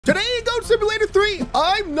Today in Goat Simulator 3,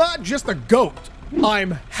 I'm not just a goat. I'm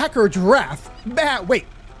Hacker Giraffe. Wait,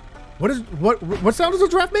 what sound does a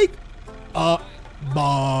giraffe make? I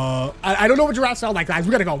don't know what giraffes sound like, guys.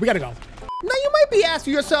 We gotta go. Now you might be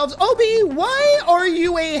asking yourselves, Obi, why are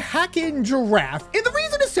you a hacking giraffe? And the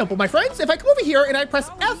reason is simple, my friends. If I come over here and I press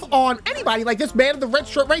F on anybody, like this man in the red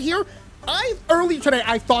shirt right here, earlier today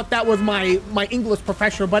I thought that was my English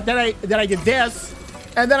professor, but then I did this,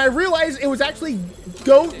 and then I realized it was actually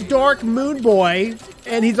Goat Dark Moon Boy,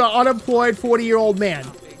 and he's an unemployed 40-year-old man.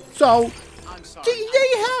 So there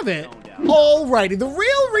you have it. Alrighty, the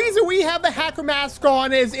real reason we have the hacker mask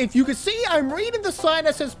on is, if you can see, I'm reading the sign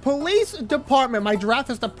that says police department. My giraffe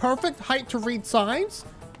has the perfect height to read signs.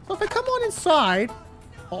 So if I come on inside,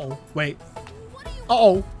 wait,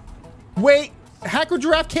 hacker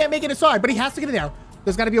giraffe can't make it inside, but he has to get in there.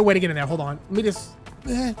 There's got to be a way to get in there. Hold on, let me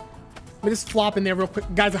just flop in there real quick,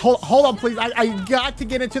 guys. Hold on, please. I got to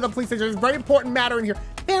get into the police station. There's a very important matter in here.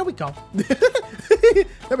 There we go. There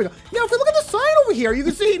we go. Now, if we look at the sign over here, you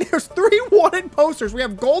can see there's 3 wanted posters. We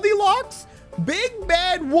have Goldilocks, Big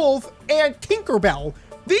Bad Wolf, and Tinkerbell.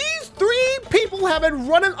 These 3 people have been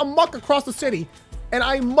running amok across the city, and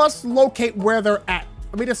I must locate where they're at.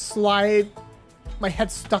 Let me just slide. My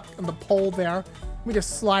head's stuck on the pole there. Let me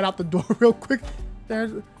just slide out the door real quick.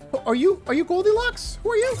 There's. Are you Goldilocks?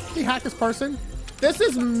 Who are you? The hack this person. This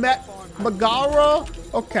is Megara.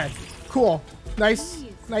 Okay, cool. Nice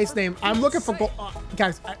name. I'm looking for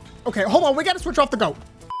guys. Okay, hold on. We got to switch off the goat.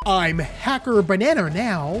 I'm Hacker Banana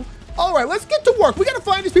now. All right, let's get to work. We got to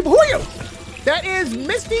find these people. Who are you? That is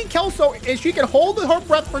Misty Kelso, and she can hold her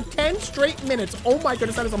breath for 10 straight minutes. Oh my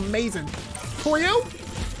goodness, that is amazing. Who are you?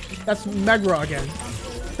 That's Megra again.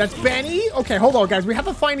 That's Benny. Okay, hold on, guys. We have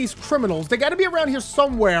to find these criminals. They got to be around here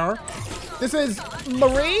somewhere. This is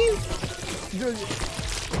Marie.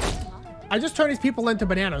 I just turned these people into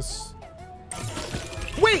bananas.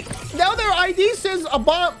 Wait, now their ID says a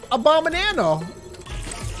banana.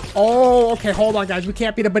 Oh, okay. Hold on, guys. We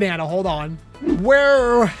can't be the banana. Hold on.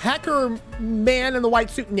 We're Hacker Man in the white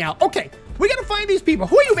suit now. Okay, we got to find these people.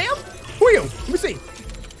 Who are you, ma'am? Who are you? Let me see.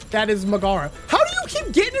 That is Megara. How do you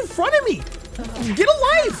keep getting in front of me? Get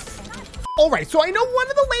a life. All right, so I know one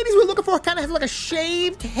of the ladies we're looking for kind of has like a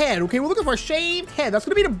shaved head. Okay, we're looking for a shaved head. That's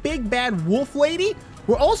gonna be the Big Bad Wolf lady.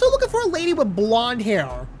 We're also looking for a lady with blonde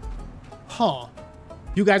hair. Huh.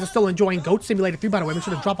 You guys are still enjoying Goat Simulator 3, by the way. Make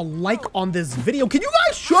sure to drop a like on this video. Can you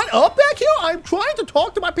guys shut up back here? I'm trying to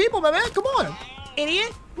talk to my people, my man. Come on,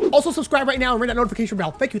 idiot. Also subscribe right now and ring that notification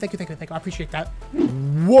bell. Thank you. I appreciate that.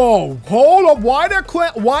 Whoa, hold up. Why that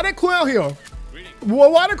clown here?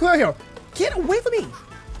 Why that clown here? Get away from me.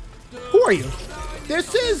 Who are you?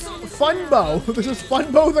 This is Funbo. This is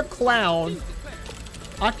Funbo the clown.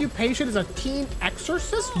 Occupation is a teen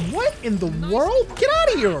exorcist? What in the world? Get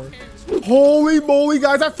out of here. Holy moly,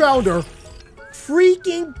 guys, I found her.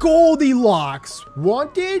 Freaking Goldilocks.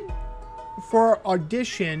 Wanted for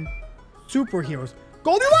audition superheroes.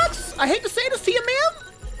 Goldilocks, I hate to say this to you, ma'am.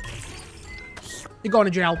 You're going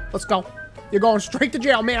to jail. Let's go. You're going straight to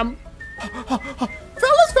jail, ma'am.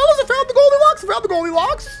 Fellas, I found the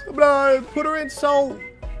Goldilocks. I'm gonna put her in cell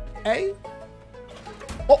A.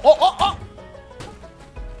 Oh.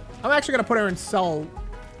 I'm actually gonna put her in cell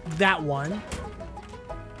that one.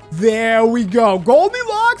 There we go.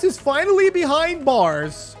 Goldilocks is finally behind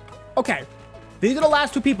bars. Okay, these are the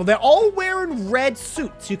last 2 people. They're all wearing red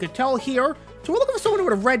suits. You can tell here. So we're looking for someone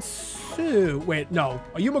with a red suit. Wait, no.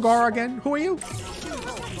 Are you Megara again? Who are you?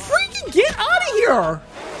 Freaking get out of here.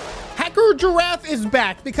 Hacker Giraffe is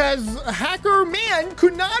back because Hacker Man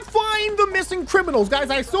could not find the missing criminals. Guys,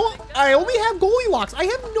 I only have Goldilocks. I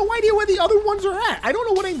have no idea where the other ones are at. I don't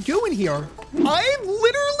know what I'm doing here. I've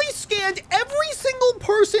literally scanned every single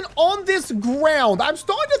person on this ground. I'm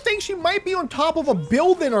starting to think she might be on top of a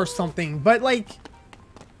building or something, but like,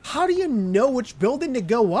 how do you know which building to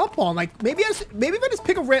go up on? Like, maybe if I just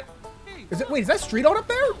pick a wait, is that street art up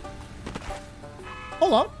there?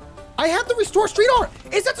 Hold on. I have to restore street art.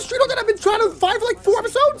 Is that the street art that I've been trying to find for like 4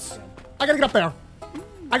 episodes? I gotta get up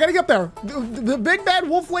there. The Big Bad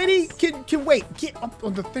Wolf lady can wait. Get up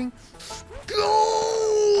on the thing.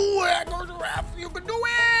 Go! Hacker Giraffe, you can do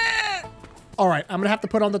it! All right, I'm gonna have to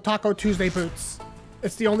put on the Taco Tuesday boots.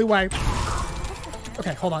 It's the only way.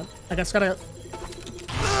 Okay, hold on. I just gotta...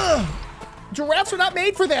 Giraffes are not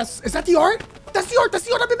made for this. Is that the art? That's the art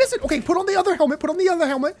I've been missing. Okay, put on the other helmet.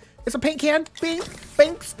 It's a paint can. Bing,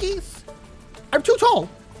 skis. I'm too tall.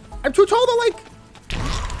 To like...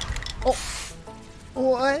 Oh.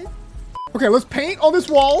 What? Okay, let's paint on this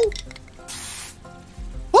wall.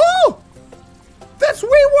 Oh! That's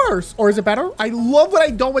way worse. Or is it better? I love what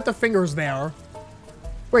I done with the fingers there.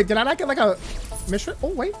 Wait, did I not get like a mission? Oh,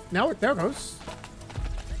 wait. Now there it goes.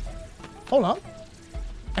 Hold up.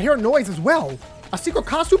 I hear a noise as well. A secret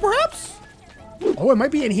costume, perhaps? Oh, it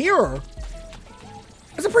might be in here.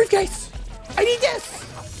 It's a briefcase. I need this.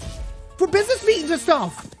 For business meetings and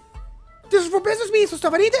stuff. This is for business meetings and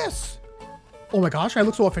stuff. I need this. Oh my gosh, I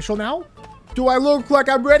look so official now. Do I look like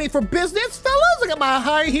I'm ready for business, fellas? I got my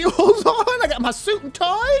high heels on. I got my suit and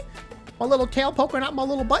tie. My little tail poking out my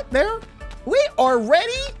little butt there. We are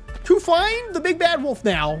ready to find the big bad wolf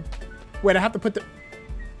now. Wait, I have to put the...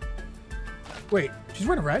 Wait, she's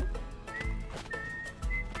wearing red?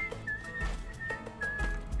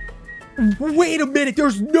 Wait a minute.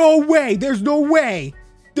 There's no way. There's no way.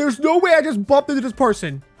 There's no way I just bumped into this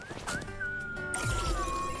person.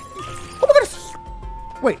 Oh my goodness.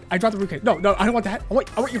 Wait, I dropped the briefcase. No, I don't want that. I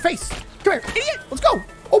want your face. Come here, idiot. Let's go.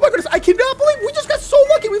 Oh my goodness. I cannot believe we just got so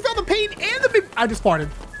lucky. We found the paint and the big... I just farted.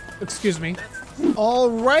 Excuse me.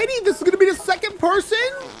 Alrighty. This is going to be the second person.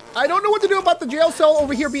 I don't know what to do about the jail cell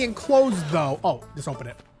over here being closed, though. Oh, just open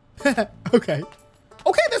it. Okay.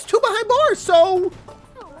 Okay, there's 2 behind bars, so...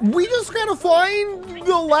 We just gotta find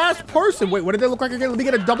the last person. Wait, what did they look like again? Let me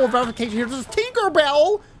get a double verification here. This is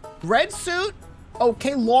Tinkerbell. Red suit.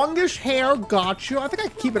 Okay, longish hair. Gotcha. I think I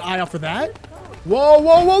can keep an eye out for that. Whoa,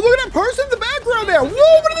 whoa, whoa. Look at that person in the background there. Whoa,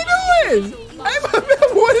 what are they doing?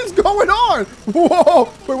 What is going on? Whoa.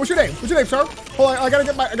 Wait, what's your name? What's your name, sir? Hold on, I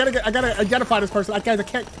gotta identify this person. I can't,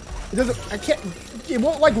 it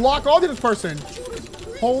won't like lock onto this person.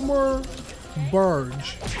 Homer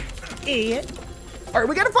Burge. Idiot. All right,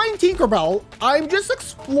 we gotta find Tinkerbell. I'm just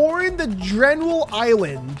exploring the general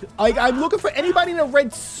island. I'm looking for anybody in a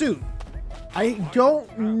red suit. I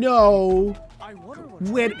don't know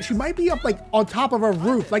when she might be up like on top of a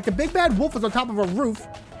roof. Like the big bad wolf is on top of a roof.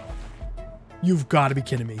 You've got to be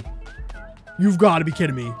kidding me. You've got to be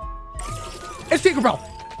kidding me. It's Tinkerbell.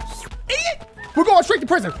 Idiot! We're going straight to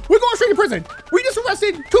prison. We're going straight to prison. We just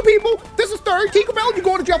arrested 2 people. This is 3rd. Tinkerbell, you're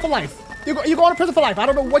going to jail for life. You're going to prison for life. I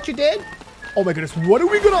don't know what you did. Oh my goodness, what are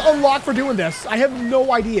we gonna unlock for doing this? I have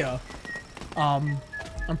no idea. I'm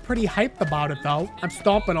pretty hyped about it though. I'm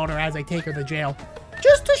stomping on her as I take her to jail.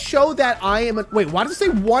 Just to show that I am wait, why does it say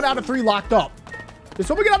 1 out of 3 locked up? Did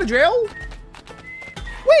someone get out of jail?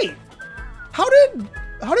 Wait, how did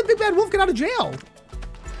Big Bad Wolf get out of jail?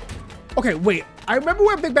 Okay, wait, I remember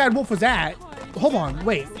where Big Bad Wolf was at. Hold on,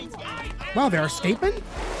 wait. Wow, they're escaping?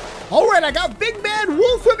 All right, I got Big Bad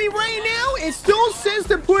Wolf with me right now. It still says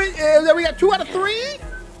to put, that we got 2 out of 3.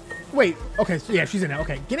 Wait, okay, so yeah, she's in there.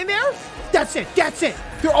 Okay, get in there. That's it, that's it.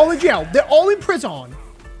 They're all in jail. They're all in prison.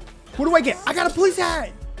 What do I get? I got a police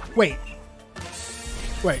hat. Wait.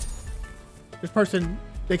 This person,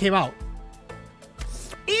 they came out.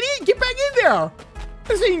 Idiot, get back in there.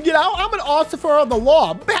 This ain't get out. I'm an officer of the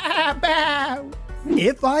law. Bah, bah.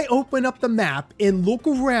 If I open up the map and look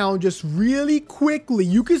around just really quickly,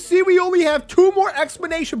 you can see we only have 2 more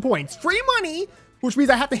exclamation points. Free money, which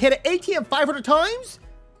means I have to hit an ATM 500 times,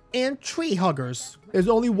 and tree huggers. There's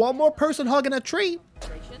only 1 more person hugging a tree,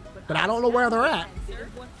 but I don't know where they're at.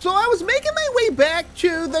 So I was making my way back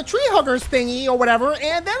to the tree huggers thingy or whatever,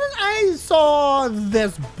 and then I saw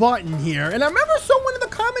this button here. And I remember someone in the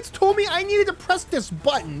comments told me I needed to press this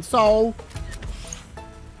button, so...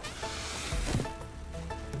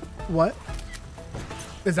 What?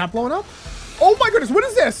 Is that blowing up? Oh my goodness, what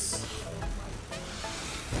is this?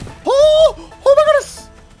 Oh my goodness!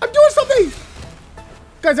 I'm doing something!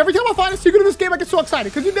 Guys, every time I find a secret in this game, I get so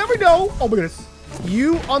excited because you never know. Oh my goodness.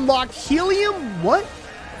 You unlock helium. What?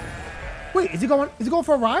 Wait, is he going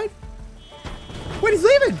for a ride? Wait, he's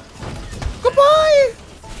leaving. Goodbye.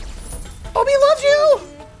 Oh, he loves you.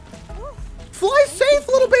 Fly safe,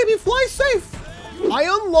 little baby, fly safe. I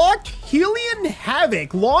unlocked Helium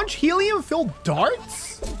Havoc. Launch helium-filled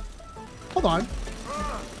darts? Hold on.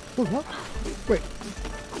 Wait, what? Wait.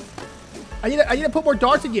 I need to put more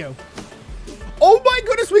darts in you. Oh my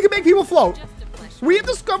goodness, we can make people float. We have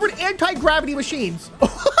discovered anti-gravity machines.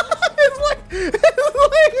 It's like,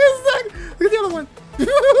 look at the other one.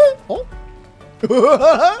 Oh.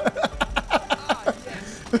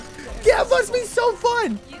 Yeah, it must be so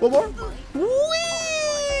fun. One more.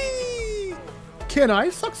 Whee! Can I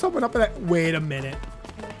suck someone up in that? Wait a minute.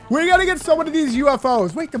 We gotta get someone of these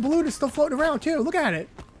UFOs. Wait, the balloon is still floating around too. Look at it.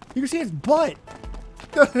 You can see its butt.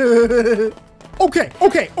 Okay.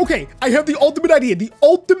 I have the ultimate idea. The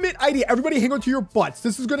ultimate idea. Everybody hang on to your butts.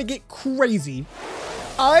 This is gonna get crazy.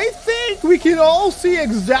 I think we can all see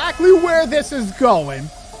exactly where this is going.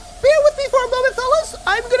 Bear with me for a moment, fellas.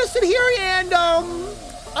 I'm gonna sit here and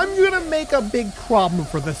I'm gonna make a big problem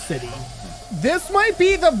for the city. This might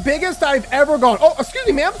be the biggest I've ever gone. Oh, excuse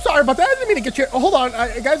me, ma'am. Sorry about that. I didn't mean to get you. Oh, hold on.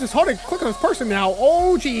 Guys, it's hard to click on this person now.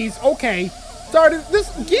 Oh, geez. Okay. Sorry.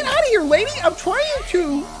 Get out of here, lady. I'm trying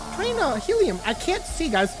to helium. I can't see,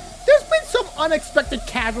 guys. There's been some unexpected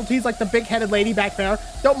casualties, like the big-headed lady back there.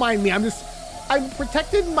 Don't mind me. I'm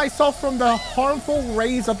protecting myself from the harmful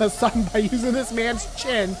rays of the sun by using this man's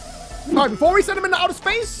chin. All right, before we send him into outer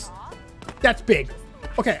space, that's big.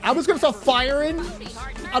 Okay, I was gonna start firing.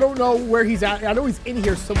 I don't know where he's at. I know he's in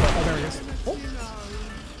here somewhere. Oh, there he is. Oh,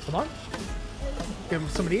 come on. Give him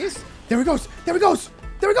some of these. There he goes. There he goes.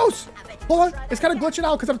 There he goes. Hold on. It's kind of glitching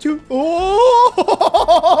out because I'm too.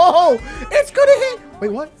 Oh, it's gonna hit.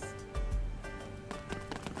 Wait, what?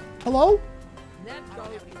 Hello?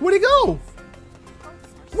 Where'd he go?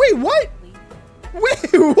 Wait, what?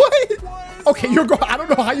 Wait, what? Okay, you're going. I don't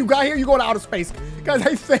know how you got here. You're going to outer space, guys.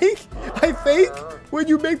 I think when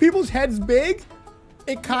you make people's heads big,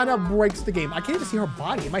 it kind of breaks the game. I can't even see her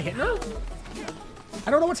body. Am I hitting her?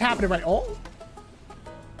 I don't know what's happening right. Oh.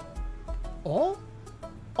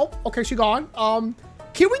 Okay, she gone.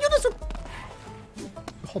 Can we do this?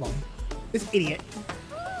 Hold on. This idiot.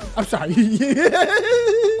 I'm sorry.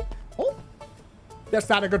 Oh, that's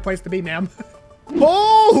not a good place to be, ma'am.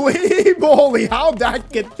 Holy moly, how'd that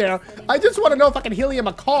get there? I just want to know if I can helium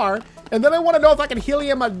a car, and then I want to know if I can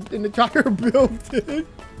helium an entire building.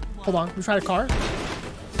 Hold on, let me try a car.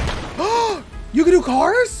 Oh, you can do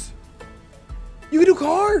cars? You can do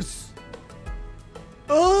cars.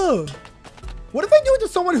 Ugh. What if I do it to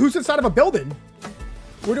someone who's inside of a building?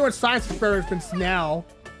 We're doing science experiments now.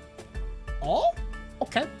 Oh,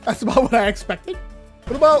 okay. That's about what I expected.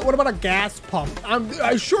 What about a gas pump?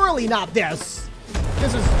 I'm surely not this.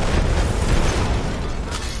 This is.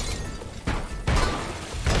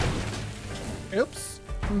 Oops.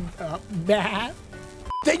 Bad.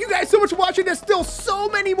 Thank you guys so much for watching. There's still so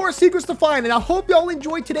many more secrets to find, and I hope y'all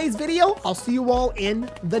enjoyed today's video. I'll see you all in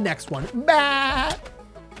the next one. Bye.